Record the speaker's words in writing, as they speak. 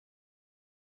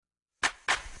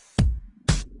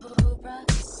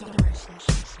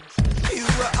You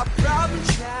were a problem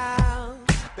child,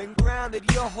 been grounded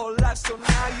your whole life, so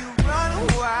now you run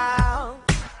wild.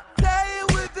 Playing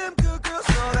with them good girls,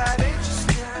 no, that ain't your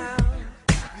style.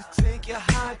 You think you're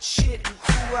hot shit, and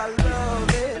ooh, I love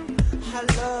it, I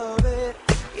love it,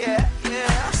 yeah,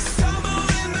 yeah. Summer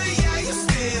in the yeah, you're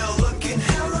still looking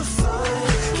hella fun.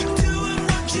 Keep doing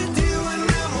what you're doing,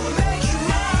 and we'll make you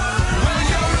mine. Well,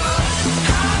 you're a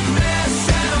hot mess,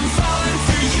 and I'm falling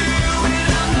for you,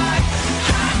 and I'm like,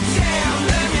 hot damn,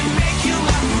 let me make you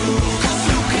my groove. 'Cause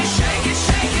you can shake it,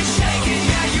 shake it, shake it,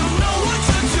 yeah, you know what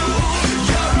to do.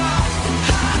 You're a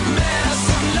hot mess,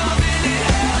 I'm loving it,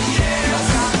 hell yeah.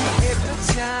 'Cause I'm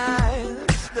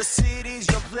hypnotized, the city's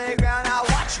your playground, I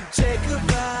watch you take a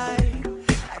bite.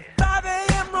 At 5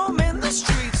 a.m. roaming the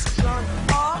streets, drunk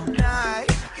all night.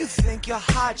 You think you're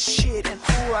hot shit, and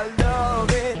ooh, I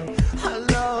love it,